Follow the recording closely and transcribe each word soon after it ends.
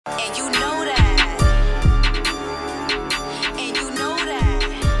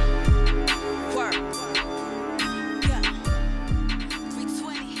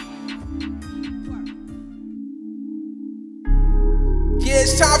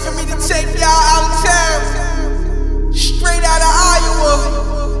wanted me to take y'all out of town, straight out of Iowa.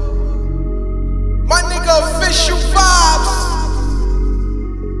 My nigga OfficialVybe.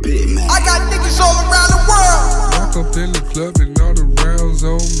 I got niggas all around the world. Walk up in the club and all the rounds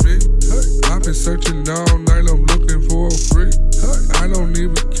on me. I've been searching all night, I'm looking for a freak. I don't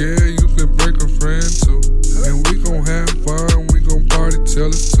even care, you can break a friend too. And we gon' have fun, we gon' party till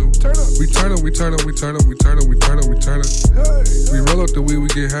it's 2. We turn up, we turn up, we turn up, we turn up, we turn up, we turn up. We roll up the weed, we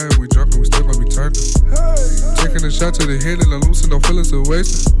get high, we drunk and we still gonna be turned up. Taking a shot to the head and I'm losing, no feelings so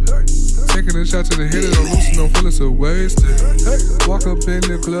wasted. Taking a shot to the head and I'm losing, no feelings so wasted. Walk up in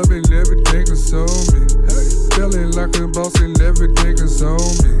the club and everything is on me. Feeling like a boss and everything is on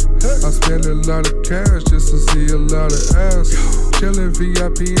me. I spend a lot of cash just to see a lot of ass. Chillin'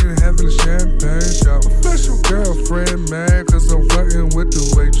 VIP and having a champagne shop. Girlfriend mad cause I'm flirting with the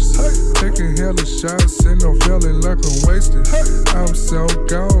waitress. Taking hella shots and I'm feeling like I'm wasted. I'm so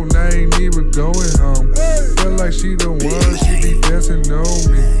gone, I ain't even going home. Feel like she the one, she be dancing on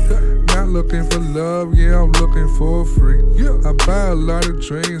me. Not looking for love, yeah, I'm looking for free. I buy a lot of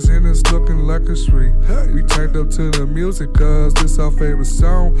drinks and it's looking like a street. We turned up to the music cause this our favorite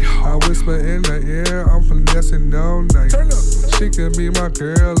song. I whisper in the air, I'm finessing all night. She can be my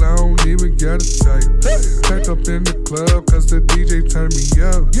girl, I don't even get a type. Turned up in the club cause the DJ turned me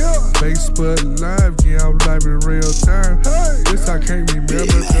up. Facebook Live, yeah, I'm live in real time. This I can't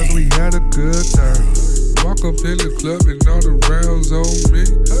remember cause we had a good time. Walk up in the club and all the rounds on me.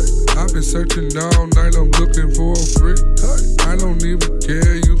 I've been searching all night, I'm looking for a freak. I don't even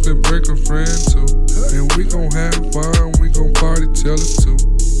care, you can break a friend too. And we gon' have fun, we gon' party till it's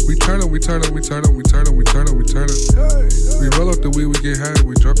 2. We turn up, we turn up, we turn up, we turn up, we turn up, we turn up. We roll up the weed, we get high,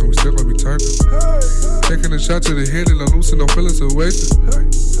 we drunk and we still gonna be turned up. Taking a shot to the head and I'm losing, no feelings so wasted.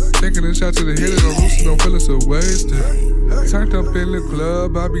 Taking a shot to the head and I'm losing, no feelings so wasted. Turned up in the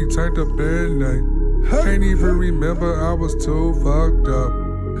club, I be turned up every night. Can't even remember, I was too fucked up.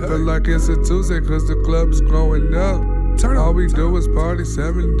 Feel like it's a Tuesday cause the club is glowing up. All we do is party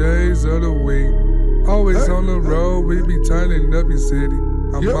 7 days of the week. Always on the road, we be turning up your city.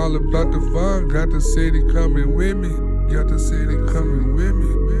 I'm all about the fun, got the city coming with me. Got the city coming with me.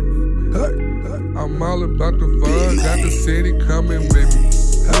 I'm all about the fun, got the city coming with me.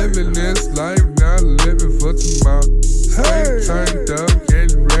 Living this life, not living for tomorrow. Stay turned up,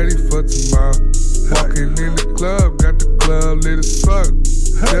 getting ready for tomorrow. Walking in the club, got the club lit as fuck.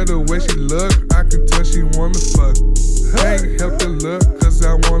 Tell the way she look, I can tell she wanna fuck. Can't help the look, cause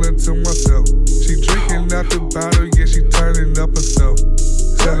I want it to myself. She drinking out the bottle, yeah, she turning up herself.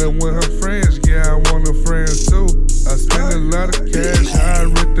 Tellin' with her friends, yeah, I want a friend too. I spend a lot of cash, I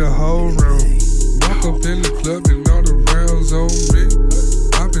rent the whole room. Walk up in the club and all the rounds on me.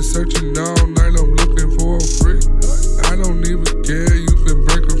 I've been searching all night, I'm looking for a freak. I don't even care, you can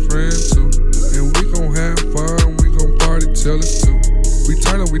break a friend too. And we gon' have fun, we gon' party till it's 2. We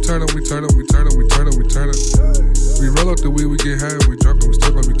turn up, we turn up, we turn up, we turn up, we turn up, we turn up. We roll up the weed, we get high, we drunk and we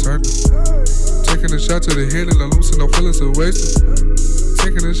still gonna be turned up. Taking a shot to the head and I'm losing, no feelings so wasted.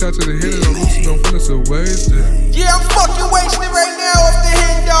 Taking a shot to the head and I'm losing, no feelings so wasted. Yeah, I'm fucking wasted right now off the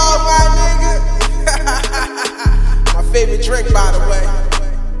hen dog, my nigga. My favorite drink, by the way.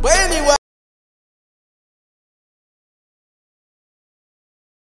 But anyway.